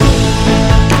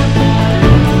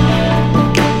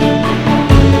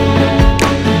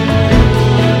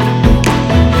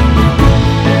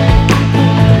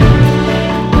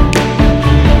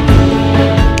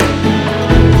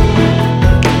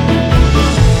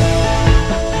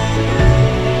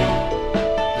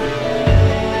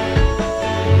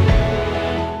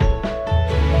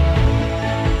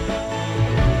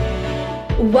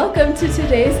to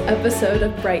today's episode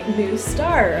of Bright New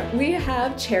Star. We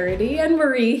have Charity and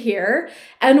Marie here,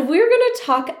 and we're going to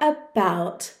talk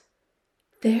about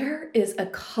there is a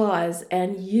cause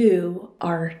and you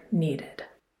are needed.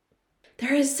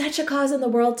 There is such a cause in the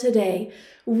world today.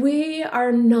 We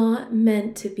are not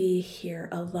meant to be here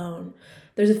alone.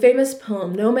 There's a famous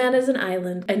poem, "No man is an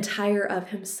island, entire of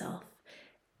himself."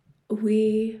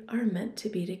 We are meant to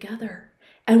be together.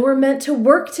 And we're meant to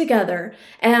work together.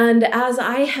 And as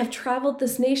I have traveled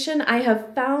this nation, I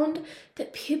have found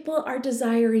that people are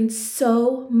desiring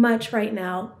so much right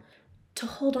now to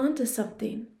hold on to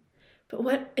something. But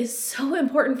what is so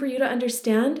important for you to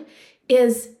understand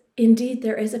is, indeed,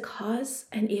 there is a cause,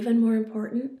 and even more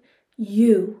important,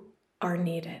 you are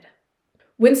needed.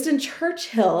 Winston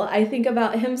Churchill, I think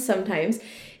about him sometimes.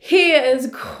 He is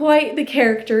quite the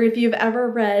character if you've ever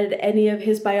read any of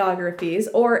his biographies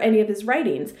or any of his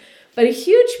writings. But a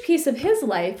huge piece of his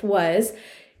life was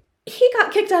he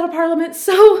got kicked out of Parliament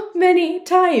so many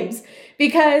times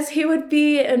because he would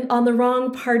be on the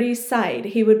wrong party's side.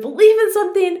 He would believe in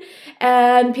something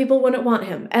and people wouldn't want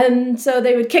him. And so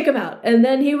they would kick him out. And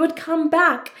then he would come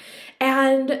back.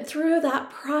 And through that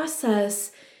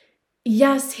process,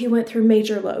 yes, he went through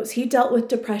major lows. He dealt with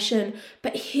depression,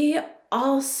 but he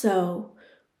also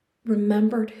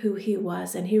remembered who he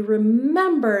was, and he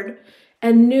remembered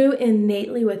and knew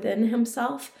innately within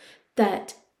himself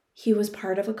that he was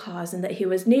part of a cause and that he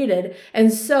was needed.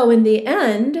 And so in the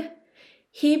end,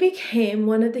 he became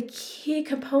one of the key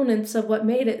components of what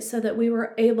made it so that we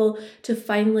were able to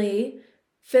finally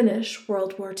finish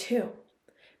World War II.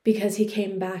 Because he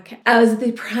came back as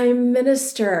the prime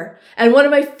minister. And one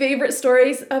of my favorite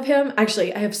stories of him,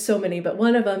 actually, I have so many, but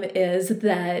one of them is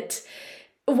that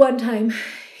one time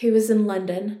he was in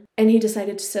London and he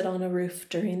decided to sit on a roof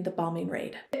during the bombing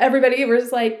raid. Everybody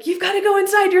was like, "You've got to go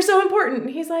inside. You're so important."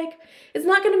 And he's like, "It's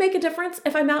not going to make a difference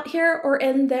if I'm out here or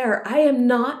in there. I am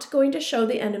not going to show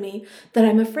the enemy that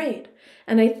I'm afraid."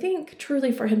 And I think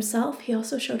truly for himself, he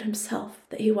also showed himself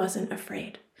that he wasn't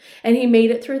afraid. And he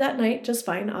made it through that night just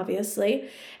fine, obviously.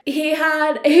 He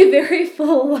had a very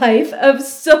full life of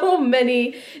so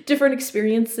many different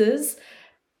experiences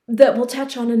that we'll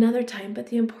touch on another time. But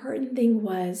the important thing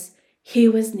was he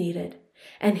was needed.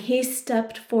 And he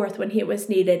stepped forth when he was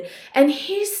needed. And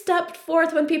he stepped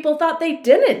forth when people thought they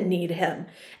didn't need him.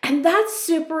 And that's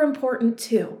super important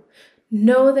too.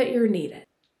 Know that you're needed.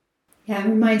 Yeah, it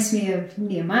reminds me of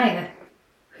Nehemiah,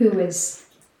 who was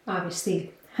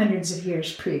obviously hundreds of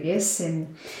years previous in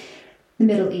the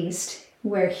Middle East,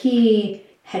 where he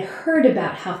had heard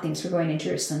about how things were going in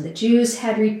Jerusalem. The Jews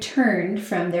had returned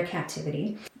from their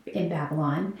captivity in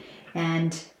Babylon,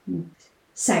 and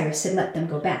Cyrus had let them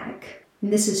go back.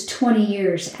 And this is 20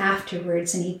 years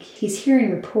afterwards, and he's hearing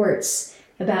reports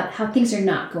about how things are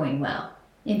not going well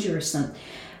in Jerusalem.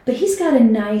 But he's got a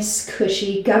nice,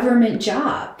 cushy government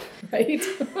job. Right?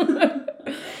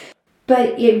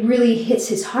 But it really hits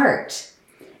his heart.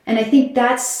 And I think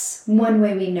that's one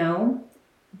way we know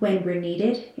when we're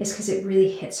needed, is because it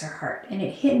really hits our heart. And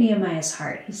it hit Nehemiah's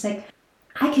heart. He's like,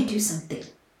 I could do something.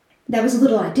 That was a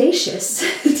little audacious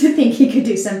to think he could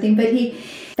do something, but he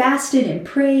fasted and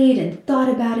prayed and thought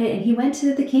about it. And he went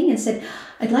to the king and said,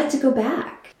 "I'd like to go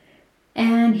back."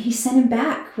 And he sent him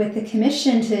back with a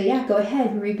commission to, go ahead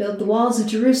and rebuild the walls of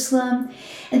Jerusalem.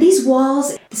 And these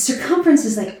walls, the circumference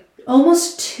is like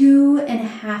almost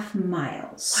 2.5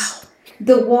 miles. Wow.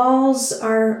 The walls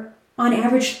are on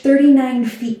average 39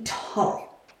 feet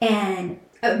tall and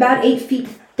about 8 feet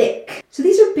thick. So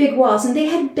these are big walls, and they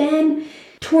had been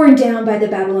torn down by the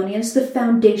Babylonians. The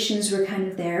foundations were kind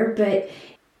of there, but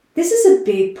this is a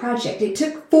big project. It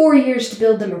took 4 years to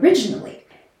build them originally.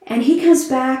 And he comes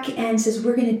back and says,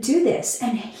 "We're going to do this."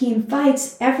 And he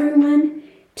invites everyone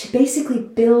to basically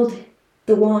build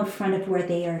the wall in front of where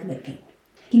they are living.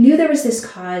 He knew there was this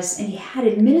cause, and he had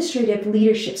administrative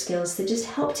leadership skills that just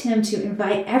helped him to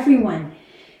invite everyone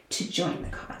to join the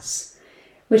cause,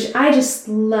 which I just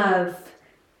love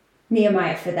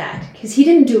Nehemiah for that, because he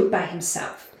didn't do it by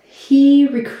himself. He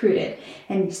recruited,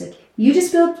 and he's like, "You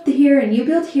just build here, and you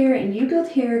build here, and you build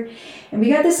here, and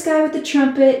we got this guy with the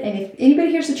trumpet, and if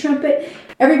anybody hears the trumpet,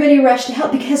 everybody rushed to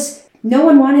help," because no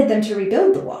one wanted them to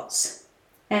rebuild the walls.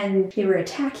 And they were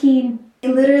attacking. They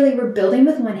literally were building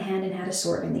with one hand and had a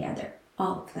sword in the other,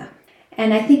 all of them.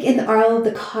 And I think in all of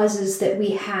the causes that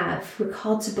we have, we're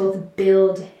called to both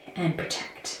build and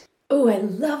protect. Oh, I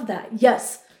love that.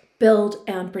 Yes, build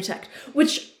and protect,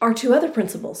 which are two other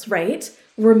principles, right?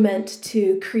 We're meant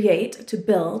to create, to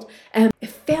build. And if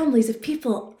families, if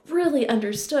people really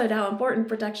understood how important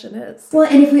protection is. Well,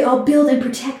 and if we all build and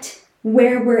protect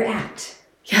where we're at.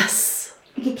 Yes.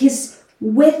 Because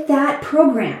with that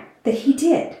program that he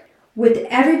did, with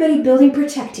everybody building,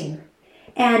 protecting,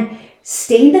 and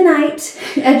staying the night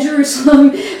at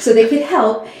Jerusalem so they could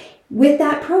help, with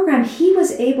that program, he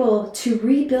was able to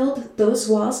rebuild those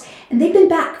walls. And they've been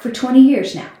back for 20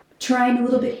 years now, trying a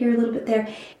little bit here, a little bit there.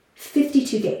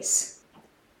 52 days.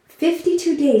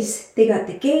 52 days, they got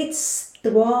the gates,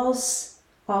 the walls,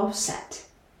 all set.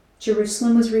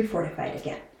 Jerusalem was refortified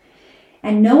again.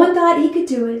 And no one thought he could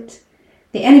do it.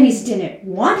 The enemies didn't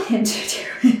want him to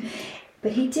do it,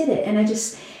 but he did it. And I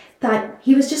just thought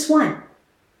he was just one,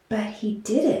 but he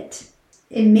did it.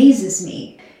 It amazes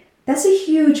me. That's a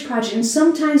huge project. And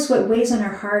sometimes what weighs on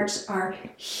our hearts are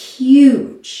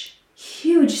huge,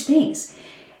 huge things.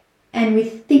 And we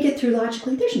think it through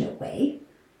logically. There's no way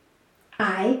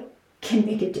I can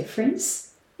make a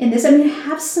difference in this. I mean, I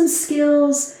have some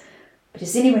skills, but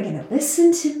is anyone going to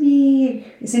listen to me?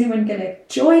 Is anyone going to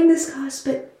join this cause?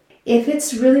 But if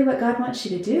it's really what God wants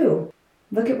you to do,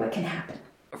 look at what can happen.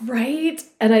 Right?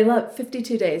 And I love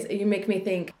 52 days. You make me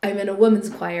think. I'm in a women's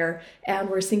choir and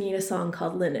we're singing a song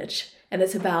called Lineage. And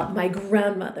it's about my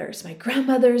grandmothers. My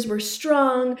grandmothers were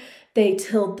strong. They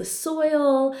tilled the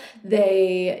soil.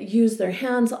 They used their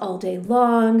hands all day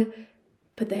long.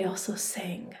 But they also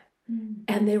sang.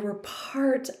 And they were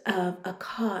part of a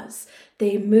cause.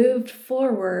 They moved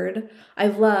forward. I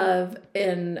love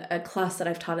in a class that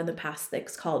I've taught in the past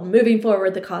that's called Moving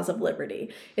Forward, the Cause of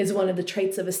Liberty, is one of the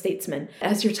traits of a statesman.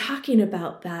 As you're talking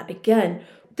about that, again,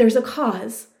 there's a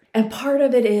cause, and part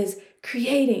of it is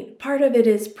creating, part of it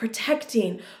is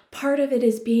protecting, part of it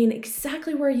is being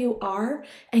exactly where you are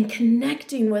and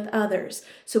connecting with others.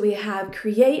 So we have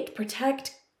create,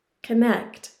 protect,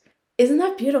 connect. Isn't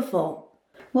that beautiful?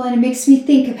 Well, and it makes me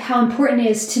think of how important it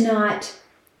is to not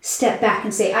step back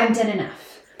and say, I've done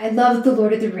enough. I love The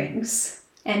Lord of the Rings.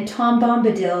 And Tom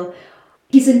Bombadil,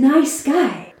 he's a nice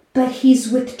guy, but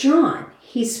he's withdrawn.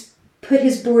 He's put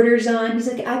his borders on. He's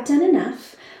like, I've done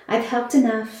enough. I've helped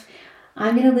enough.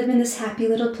 I'm going to live in this happy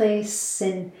little place,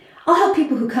 and I'll help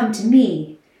people who come to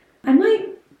me. I might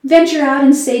venture out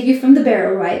and save you from the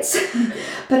barrow wights,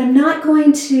 but I'm not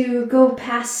going to go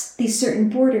past these certain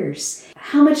borders.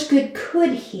 How much good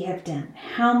could he have done?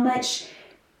 How much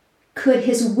could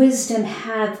his wisdom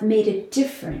have made a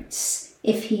difference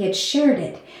if he had shared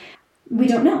it? We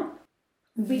don't know.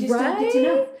 We just don't get to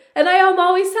know. And I am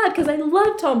always sad because I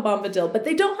love Tom Bombadil, but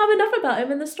they don't have enough about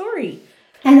him in the story.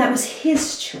 And that was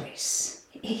his choice.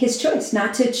 His choice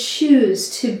not to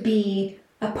choose to be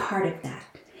a part of that.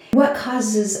 What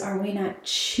causes are we not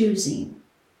choosing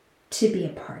to be a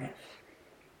part of?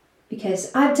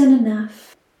 Because I've done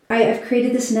enough. I've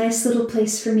created this nice little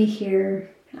place for me here.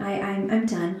 I'm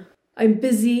done. I'm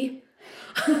busy.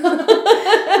 I've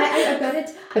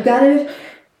got to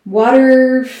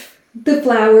water the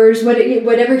flowers,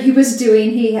 whatever he was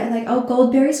doing. He had like, oh,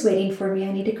 Goldberry's waiting for me.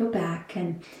 I need to go back.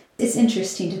 And it's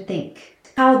interesting to think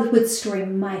how the story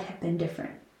might have been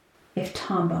different if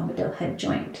Tom Bombadil had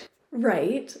joined.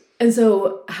 Right. And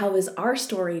so how is our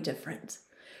story different?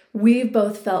 We've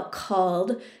both felt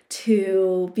called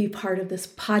to be part of this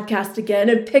podcast again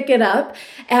and pick it up.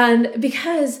 And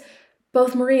because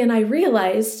both Marie and I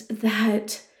realized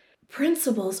that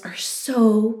principles are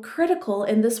so critical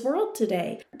in this world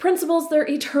today. Principles, they're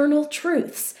eternal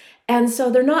truths. And so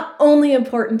they're not only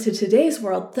important to today's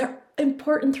world, they're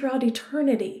important throughout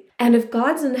eternity. And if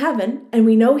God's in heaven, and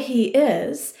we know he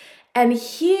is, and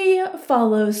he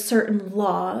follows certain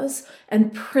laws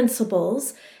and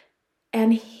principles,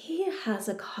 and he has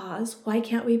a cause, why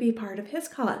can't we be part of his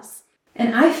cause?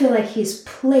 And I feel like he's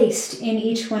placed in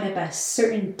each one of us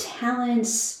certain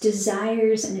talents,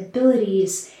 desires, and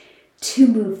abilities to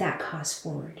move that cause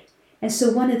forward. And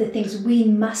so one of the things we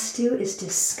must do is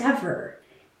discover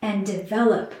and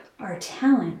develop our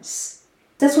talents.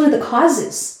 That's one of the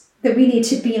causes that we need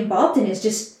to be involved in, is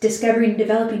just discovering and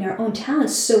developing our own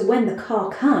talents, so when the call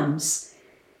comes,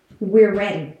 we're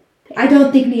ready. I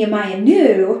don't think Nehemiah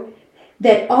knew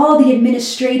that all the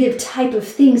administrative type of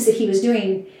things that he was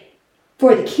doing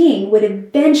for the king would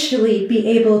eventually be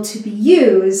able to be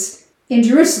used in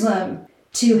Jerusalem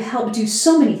to help do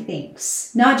so many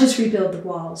things, not just rebuild the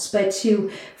walls, but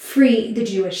to free the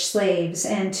Jewish slaves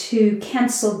and to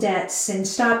cancel debts and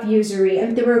stop usury. I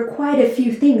mean, there were quite a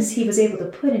few things he was able to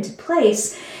put into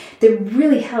place that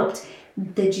really helped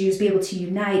the Jews be able to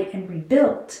unite and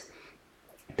rebuild.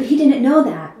 But he didn't know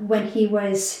that when he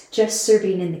was just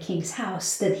serving in the king's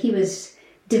house, that he was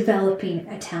developing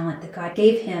a talent that God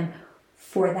gave him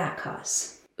for that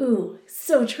cause. Ooh,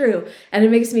 so true. And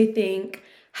it makes me think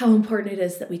how important it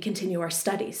is that we continue our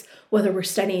studies, whether we're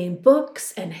studying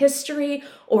books and history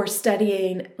or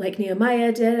studying, like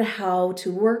Nehemiah did, how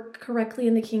to work correctly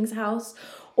in the king's house,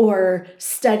 or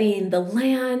studying the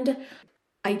land.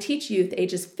 I teach youth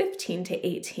ages 15 to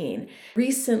 18.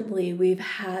 Recently, we've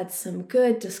had some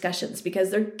good discussions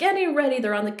because they're getting ready.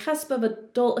 They're on the cusp of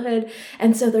adulthood.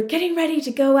 And so they're getting ready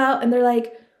to go out and they're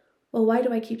like, well, why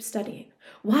do I keep studying?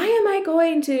 Why am I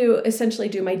going to essentially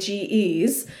do my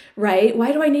GEs, right?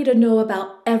 Why do I need to know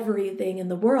about everything in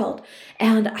the world?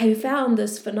 And I found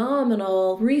this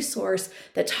phenomenal resource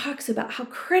that talks about how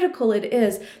critical it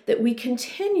is that we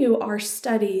continue our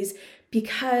studies,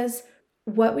 because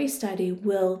what we study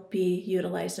will be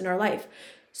utilized in our life.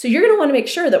 So you're going to want to make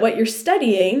sure that what you're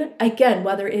studying, again,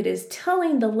 whether it is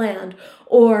tilling the land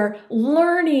or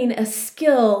learning a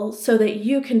skill so that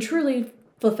you can truly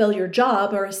fulfill your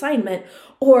job or assignment,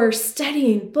 or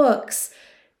studying books,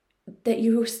 that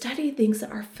you study things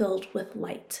that are filled with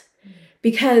light.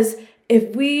 Because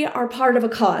if we are part of a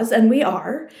cause, and we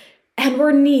are, and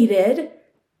we're needed,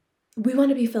 we want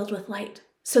to be filled with light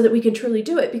so that we can truly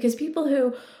do it. Because people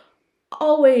who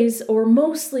always or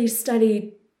mostly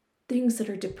study things that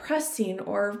are depressing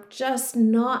or just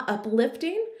not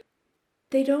uplifting,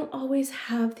 they don't always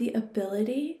have the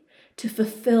ability to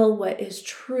fulfill what is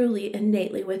truly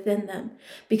innately within them,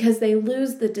 because they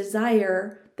lose the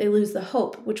desire, they lose the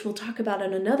hope, which we'll talk about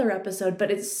in another episode,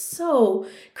 but it's so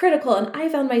critical. And I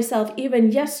found myself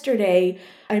even yesterday,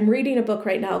 I'm reading a book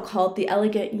right now called The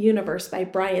Elegant Universe by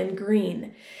Brian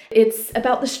Greene. It's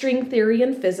about the string theory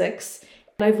in physics.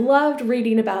 I've loved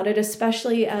reading about it,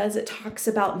 especially as it talks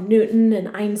about Newton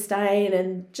and Einstein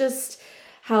and just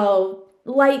how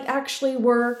light actually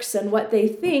works and what they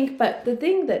think. But the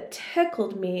thing that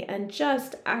tickled me, and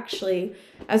just actually,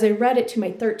 as I read it to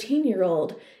my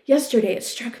 13-year-old yesterday, it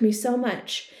struck me so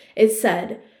much. It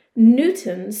said,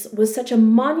 Newton's was such a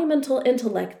monumental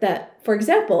intellect that, for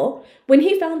example, when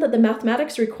he found that the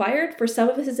mathematics required for some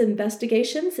of his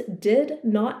investigations did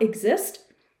not exist,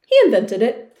 he invented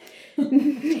it.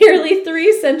 Nearly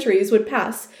 3 centuries would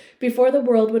pass before the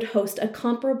world would host a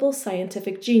comparable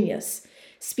scientific genius.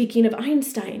 Speaking of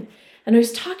Einstein, and I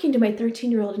was talking to my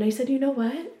 13-year-old and I said, you know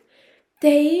what?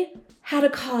 They had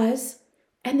a cause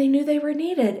and they knew they were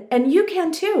needed. And you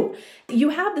can too. You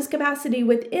have this capacity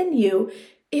within you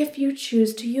if you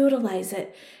choose to utilize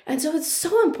it. And so it's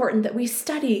so important that we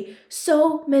study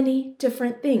so many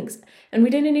different things. And we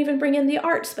didn't even bring in the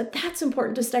arts, but that's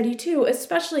important to study too,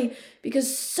 especially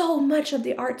because so much of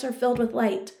the arts are filled with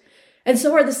light. And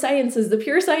so are the sciences, the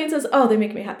pure sciences. Oh, they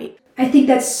make me happy. I think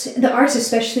that's, the arts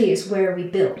especially is where we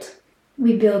build.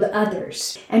 We build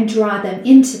others and draw them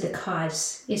into the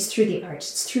cause is through the arts.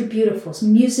 It's through beautiful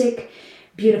music,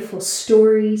 beautiful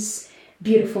stories,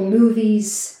 beautiful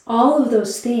movies, all of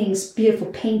those things, beautiful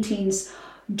paintings,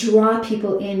 draw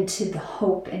people into the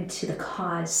hope and to the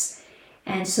cause.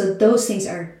 And so those things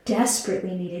are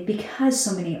desperately needed because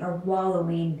so many are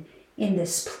wallowing in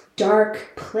this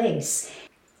dark place.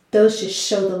 Those just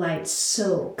show the light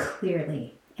so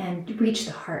clearly and reach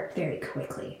the heart very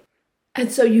quickly.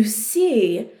 And so you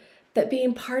see that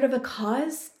being part of a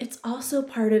cause, it's also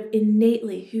part of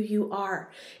innately who you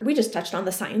are. We just touched on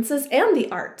the sciences and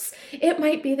the arts. It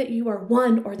might be that you are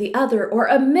one or the other or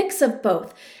a mix of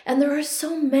both. And there are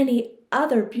so many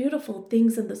other beautiful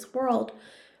things in this world.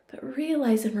 But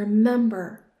realize and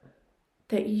remember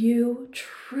that you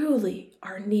truly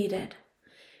are needed.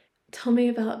 Tell me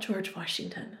about George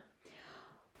Washington.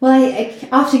 Well, I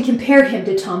often compare him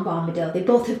to Tom Bombadil. They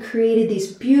both have created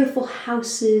these beautiful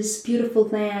houses, beautiful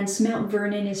lands. Mount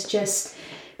Vernon is just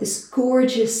this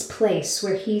gorgeous place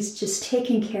where he's just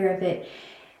taking care of it.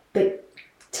 But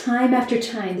time after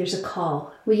time, there's a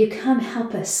call. Will you come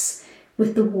help us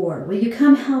with the war? Will you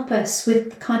come help us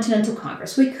with the Continental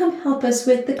Congress? Will you come help us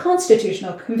with the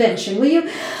Constitutional Convention? Will you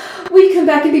come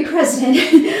back and be president?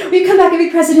 Will you come back and be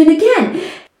president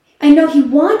again? I know he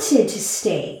wanted to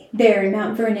stay there in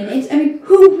Mount Vernon. I mean,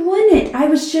 who wouldn't? I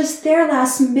was just there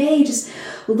last May, just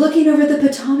looking over the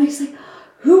Potomac. It's like,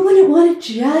 who wouldn't want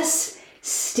to just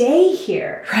stay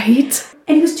here? Right?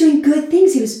 And he was doing good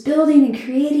things. He was building and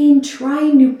creating,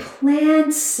 trying new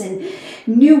plants and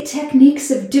new techniques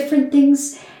of different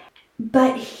things.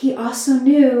 But he also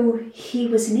knew he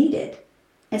was needed.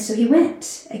 And so he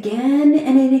went again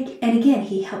and again.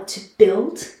 He helped to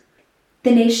build the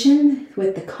nation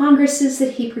with the congresses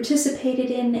that he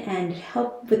participated in and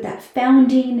helped with that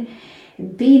founding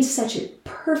and being such a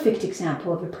perfect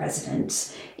example of a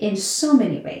president in so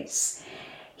many ways.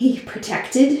 He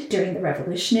protected during the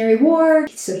Revolutionary War.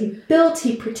 So he built,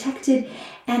 he protected,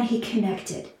 and he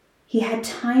connected. He had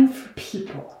time for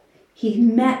people. He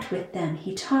met with them,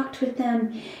 he talked with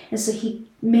them, and so he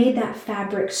made that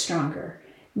fabric stronger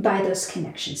by those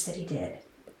connections that he did.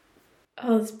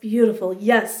 Oh, it's beautiful.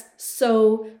 Yes,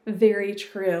 so very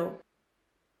true.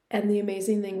 And the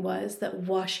amazing thing was that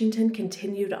Washington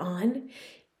continued on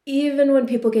even when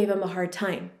people gave him a hard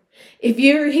time. If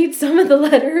you read some of the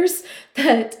letters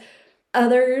that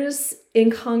others in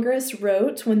Congress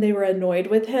wrote when they were annoyed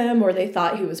with him or they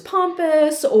thought he was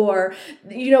pompous or,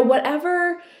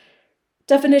 whatever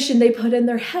definition they put in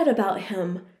their head about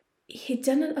him, he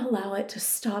didn't allow it to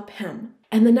stop him.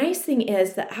 And the nice thing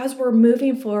is that as we're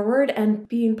moving forward and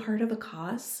being part of a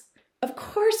cause, of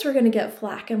course we're going to get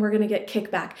flack and we're going to get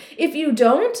kickback. If you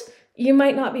don't, you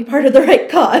might not be part of the right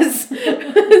cause.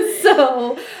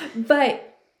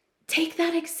 But take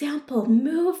that example,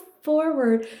 move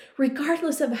forward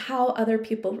regardless of how other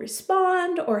people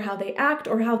respond or how they act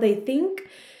or how they think,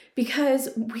 because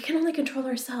we can only control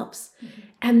ourselves. Mm-hmm.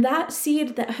 And that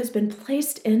seed that has been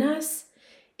placed in us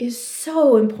is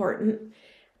so important.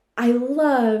 I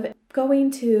love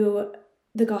going to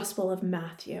the Gospel of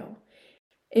Matthew.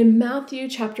 In Matthew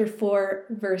chapter 4,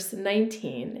 verse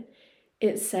 19,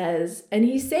 it says, "And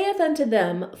he saith unto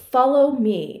them, Follow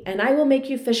me, and I will make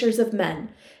you fishers of men."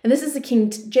 And this is the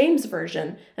King James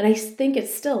Version, and I think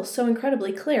it's still so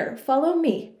incredibly clear. Follow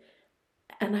me,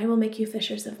 and I will make you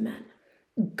fishers of men.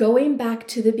 Going back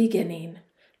to the beginning,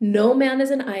 no man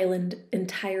is an island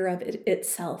entire of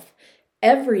itself.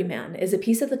 Every man is a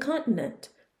piece of the continent,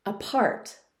 a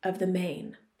part of the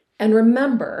main. And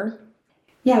remember...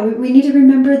 Yeah, we need to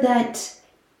remember that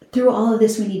through all of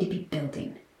this, we need to be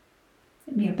building.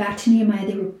 Back to Nehemiah,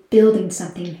 they were building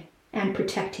something and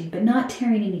protecting, but not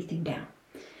tearing anything down.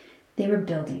 They were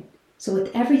building. So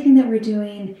with everything that we're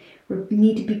doing, we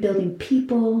need to be building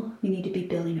people. We need to be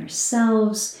building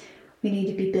ourselves. We need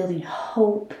to be building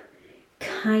hope,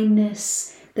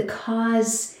 kindness. The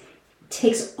cause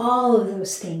takes all of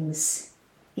those things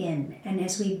in. And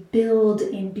as we build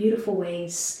in beautiful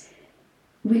ways,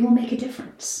 we will make a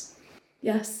difference.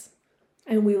 Yes,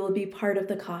 and we will be part of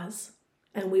the cause,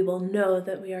 and we will know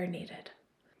that we are needed.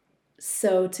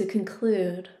 So to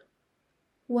conclude,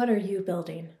 what are you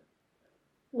building?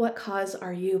 What cause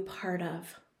are you part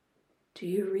of? Do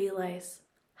you realize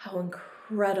how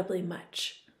incredibly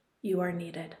much you are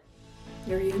needed?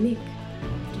 You're unique.